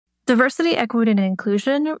Diversity, equity, and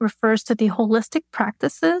inclusion refers to the holistic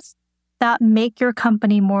practices that make your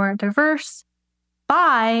company more diverse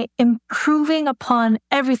by improving upon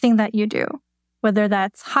everything that you do, whether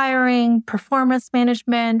that's hiring, performance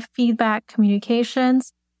management, feedback,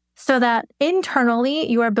 communications, so that internally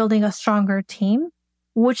you are building a stronger team,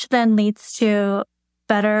 which then leads to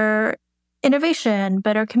better innovation,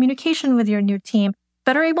 better communication with your new team,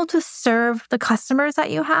 better able to serve the customers that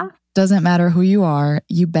you have. Doesn't matter who you are,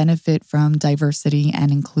 you benefit from diversity and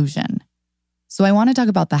inclusion. So I want to talk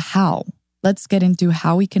about the how. Let's get into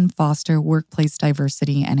how we can foster workplace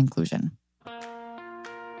diversity and inclusion.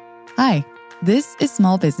 Hi, this is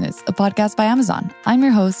Small Business, a podcast by Amazon. I'm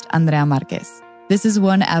your host, Andrea Marquez. This is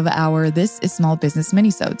one of our This is Small Business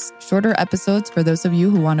minisodes, shorter episodes for those of you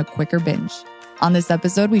who want a quicker binge. On this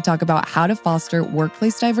episode, we talk about how to foster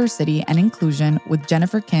workplace diversity and inclusion with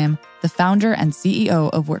Jennifer Kim, the founder and CEO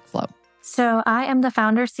of Workflow. So I am the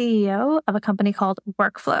founder CEO of a company called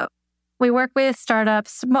Workflow. We work with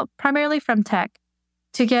startups, primarily from tech,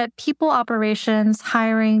 to get people operations,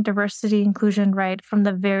 hiring, diversity, inclusion right from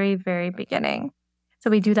the very, very beginning. So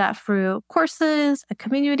we do that through courses, a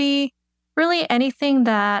community, really anything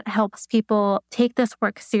that helps people take this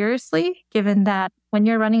work seriously, given that when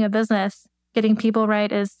you're running a business, getting people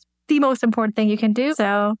right is the most important thing you can do.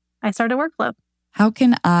 So I started Workflow. How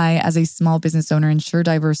can I, as a small business owner, ensure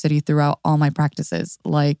diversity throughout all my practices,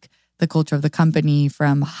 like the culture of the company,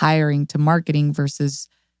 from hiring to marketing versus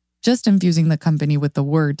just infusing the company with the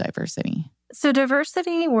word diversity? So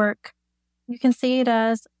diversity work, you can see it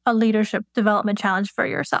as a leadership development challenge for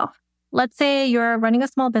yourself. Let's say you're running a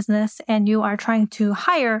small business and you are trying to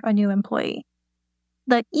hire a new employee.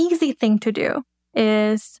 The easy thing to do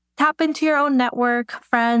is tap into your own network,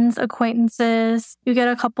 friends, acquaintances. You get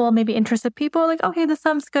a couple maybe interested people like, okay, this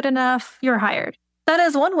sounds good enough. You're hired. That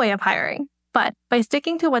is one way of hiring. But by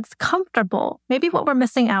sticking to what's comfortable, maybe what we're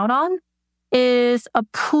missing out on is a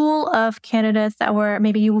pool of candidates that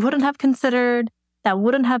maybe you wouldn't have considered, that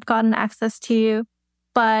wouldn't have gotten access to you.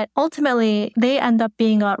 But ultimately, they end up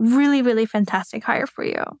being a really, really fantastic hire for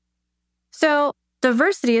you. So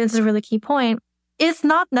diversity, this is a really key point, is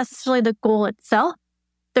not necessarily the goal itself.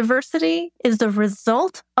 Diversity is the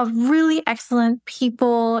result of really excellent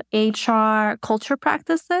people, HR, culture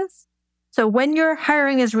practices. So when your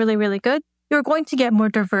hiring is really, really good, you're going to get more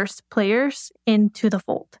diverse players into the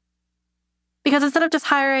fold. Because instead of just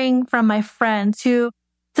hiring from my friends who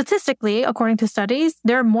statistically, according to studies,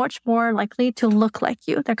 they're much more likely to look like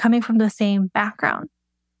you. They're coming from the same background.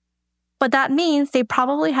 But that means they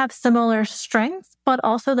probably have similar strengths, but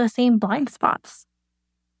also the same blind spots.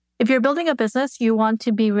 If you're building a business, you want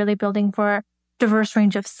to be really building for a diverse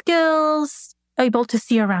range of skills, able to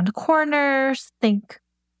see around corners, think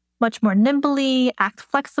much more nimbly, act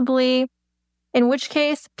flexibly, in which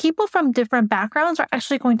case people from different backgrounds are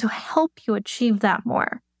actually going to help you achieve that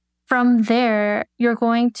more. From there, you're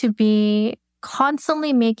going to be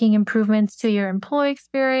constantly making improvements to your employee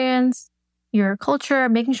experience, your culture,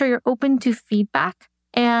 making sure you're open to feedback.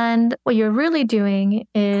 And what you're really doing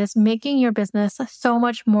is making your business so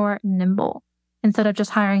much more nimble instead of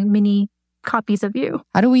just hiring mini copies of you.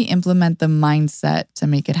 How do we implement the mindset to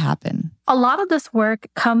make it happen? A lot of this work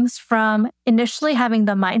comes from initially having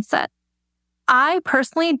the mindset. I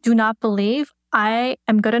personally do not believe I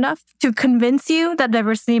am good enough to convince you that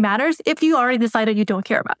diversity matters if you already decided you don't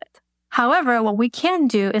care about it. However, what we can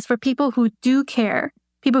do is for people who do care,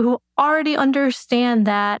 people who already understand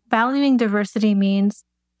that valuing diversity means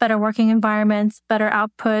better working environments, better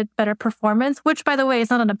output, better performance, which, by the way, is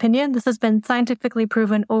not an opinion. This has been scientifically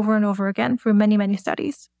proven over and over again through many, many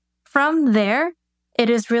studies. From there, it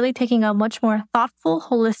is really taking a much more thoughtful,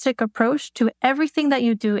 holistic approach to everything that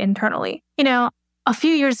you do internally. A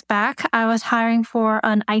few years back, I was hiring for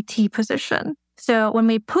an IT position. So when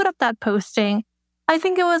we put up that posting, I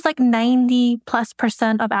think it was like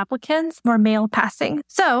 90+% of applicants were male passing.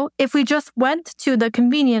 So if we just went to the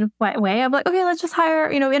convenient way of like, okay, let's just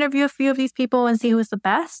interview a few of these people and see who's the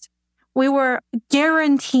best. We were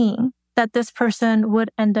guaranteeing that this person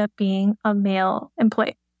would end up being a male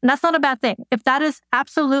employee. And that's not a bad thing. If that is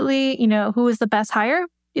absolutely, who is the best hire,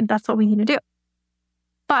 that's what we need to do.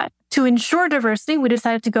 But to ensure diversity, we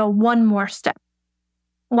decided to go one more step.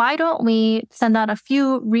 Why don't we send out a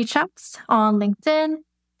few reach outs on LinkedIn,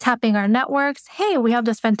 tapping our networks? Hey, we have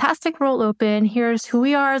this fantastic role open. Here's who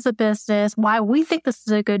we are as a business, why we think this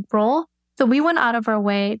is a good role. So we went out of our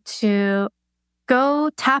way to go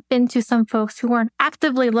tap into some folks who weren't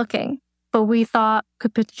actively looking, but we thought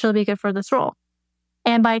could potentially be good for this role.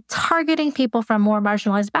 And by targeting people from more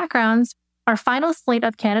marginalized backgrounds, our final slate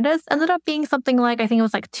of candidates ended up being something like, I think it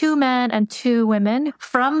was like 2 men and 2 women.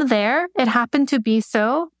 From there, it happened to be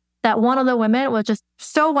so that one of the women was just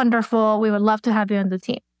so wonderful. We would love to have you on the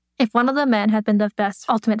team. If one of the men had been the best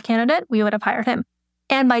ultimate candidate, we would have hired him.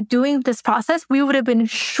 And by doing this process, we would have been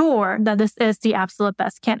sure that this is the absolute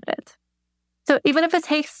best candidate. So even if it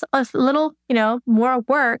takes a little, more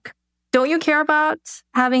work, don't you care about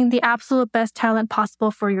having the absolute best talent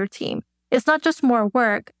possible for your team? It's not just more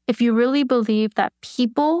work if you really believe that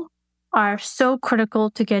people are so critical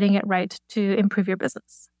to getting it right to improve your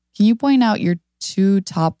business. Can you point out your 2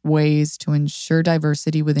 top ways to ensure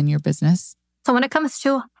diversity within your business? So when it comes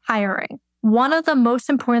to hiring, one of the most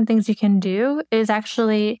important things you can do is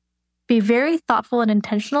actually be very thoughtful and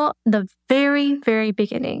intentional in the very, very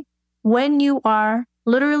beginning. When you are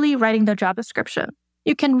literally writing the job description,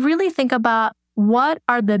 you can really think about what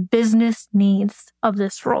are the business needs of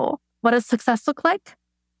this role? What does success look like?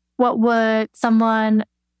 What would someone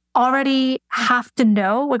already have to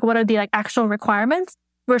know? Like, what are the actual requirements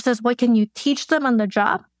versus what can you teach them on the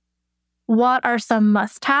job? What are some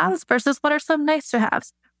must-haves versus what are some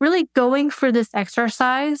nice-to-haves? Really going for this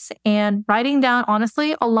exercise and writing down,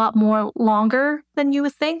 honestly, a lot more longer than you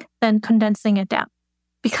would think, than condensing it down.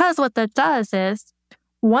 Because what that does is,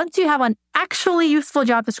 once you have an actually useful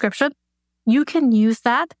job description, you can use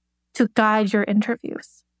that to guide your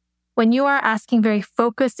interviews. When you are asking very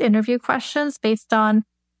focused interview questions based on,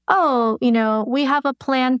 we have a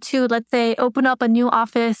plan to, let's say, open up a new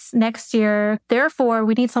office next year. Therefore,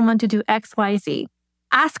 we need someone to do X, Y, Z.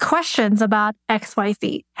 Ask questions about X, Y,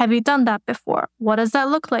 Z. Have you done that before? What does that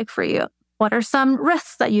look like for you? What are some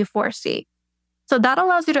risks that you foresee? So that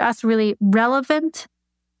allows you to ask really relevant,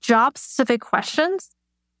 job-specific questions.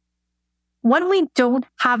 When we don't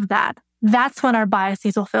have that, that's when our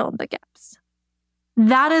biases will fill in the gaps.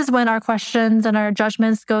 That is when our questions and our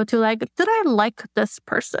judgments go to did I like this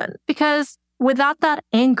person? Because without that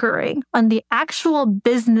anchoring on the actual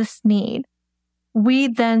business need, we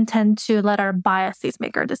then tend to let our biases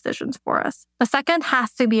make our decisions for us. The second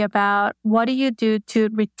has to be about what do you do to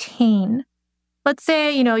retain? Let's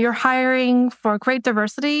say, you're hiring for great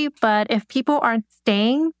diversity, but if people aren't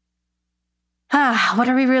staying, what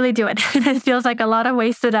are we really doing? It feels like a lot of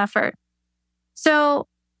wasted effort. So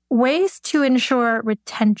ways to ensure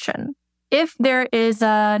retention. If there is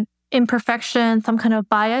an imperfection, some kind of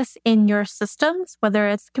bias in your systems, whether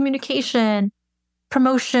it's communication,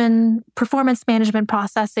 promotion, performance management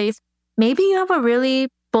processes, maybe you have a really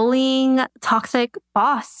bullying, toxic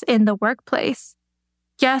boss in the workplace.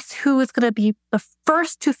 Guess who is going to be the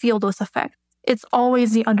first to feel those effects? It's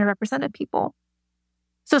always the underrepresented people.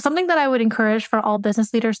 So something that I would encourage for all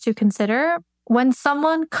business leaders to consider, when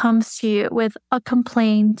someone comes to you with a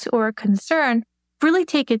complaint or a concern, really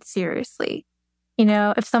take it seriously.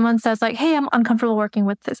 If someone says hey, I'm uncomfortable working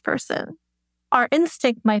with this person, our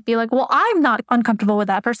instinct might be well, I'm not uncomfortable with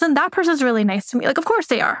that person. That person's really nice to me. Of course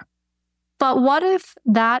they are. But what if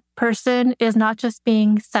that person is not just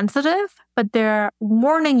being sensitive, but they're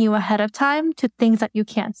warning you ahead of time to things that you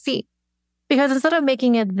can't see? Because instead of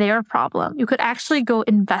making it their problem, you could actually go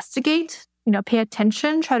investigate, pay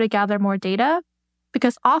attention, try to gather more data,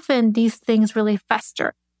 because often these things really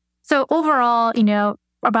fester. So overall,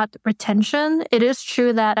 about retention, it is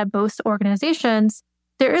true that at most organizations,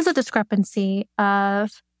 there is a discrepancy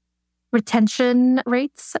of retention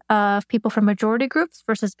rates of people from majority groups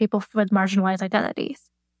versus people with marginalized identities.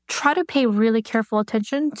 Try to pay really careful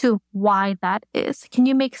attention to why that is. Can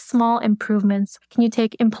you make small improvements? Can you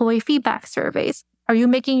take employee feedback surveys? Are you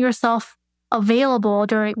making yourself available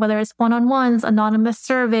during, whether it's one-on-ones, anonymous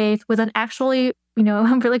surveys with an actually,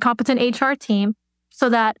 really competent HR team, so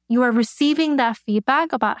that you are receiving that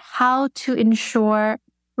feedback about how to ensure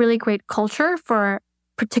really great culture for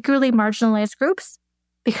particularly marginalized groups?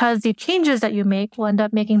 Because the changes that you make will end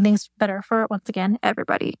up making things better for, once again,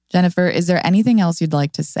 everybody. Jennifer, is there anything else you'd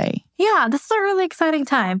like to say? Yeah, this is a really exciting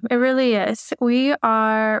time. It really is. We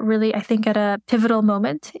are really, I think, at a pivotal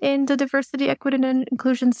moment in the diversity, equity, and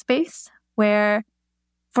inclusion space where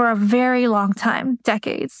for a very long time,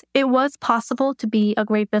 decades, it was possible to be a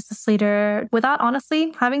great business leader without,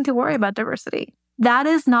 honestly, having to worry about diversity. That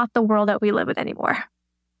is not the world that we live in anymore.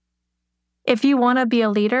 If you want to be a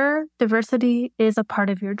leader, diversity is a part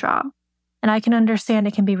of your job. And I can understand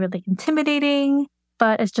it can be really intimidating,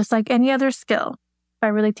 but it's just like any other skill. By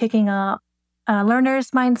really taking a learner's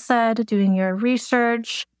mindset, doing your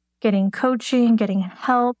research, getting coaching, getting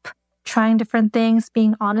help, trying different things,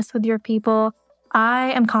 being honest with your people,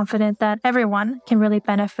 I am confident that everyone can really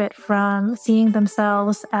benefit from seeing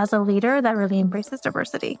themselves as a leader that really embraces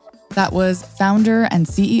diversity. That was founder and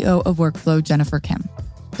CEO of Workflow, Jennifer Kim.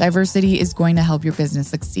 Diversity is going to help your business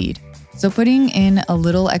succeed. So putting in a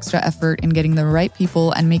little extra effort in getting the right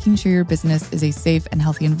people and making sure your business is a safe and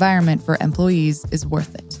healthy environment for employees is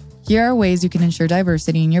worth it. Here are ways you can ensure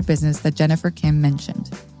diversity in your business that Jennifer Kim mentioned.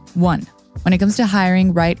 1. When it comes to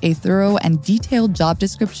hiring, write a thorough and detailed job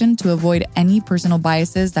description to avoid any personal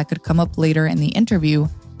biases that could come up later in the interview,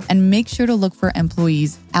 and make sure to look for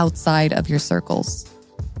employees outside of your circles.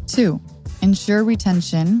 2. Ensure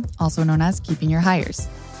retention, also known as keeping your hires.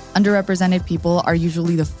 Underrepresented people are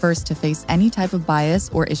usually the first to face any type of bias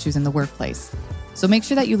or issues in the workplace. So make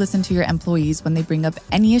sure that you listen to your employees when they bring up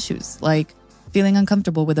any issues, like feeling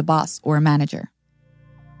uncomfortable with a boss or a manager.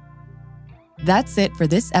 That's it for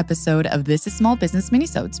this episode of This is Small Business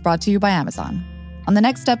Minisodes, brought to you by Amazon. On the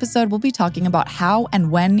next episode, we'll be talking about how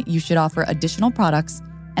and when you should offer additional products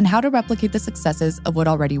and how to replicate the successes of what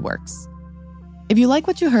already works. If you like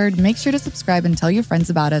what you heard, make sure to subscribe and tell your friends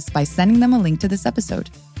about us by sending them a link to this episode.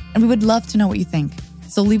 And we would love to know what you think.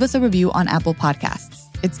 So leave us a review on Apple Podcasts.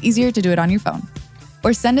 It's easier to do it on your phone.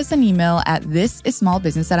 Or send us an email at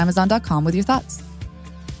thisissmallbusiness@amazon.com with your thoughts.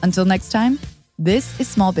 Until next time, this is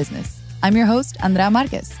Small Business. I'm your host, Andrea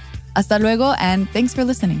Marquez. Hasta luego, and thanks for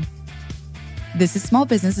listening. This is Small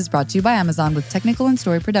Business is brought to you by Amazon with technical and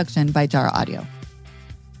story production by Jara Audio.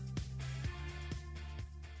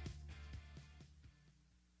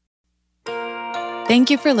 Thank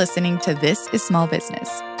you for listening to This is Small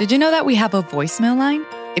Business. Did you know that we have a voicemail line?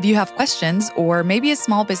 If you have questions or maybe a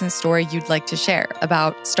small business story you'd like to share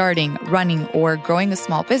about starting, running, or growing a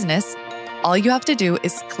small business, all you have to do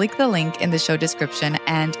is click the link in the show description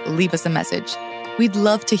and leave us a message. We'd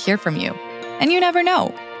love to hear from you. And you never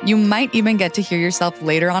know, you might even get to hear yourself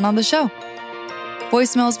later on the show.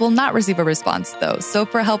 Voicemails will not receive a response though, so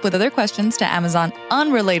for help with other questions to Amazon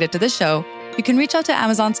unrelated to the show, you can reach out to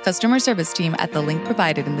Amazon's customer service team at the link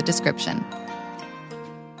provided in the description.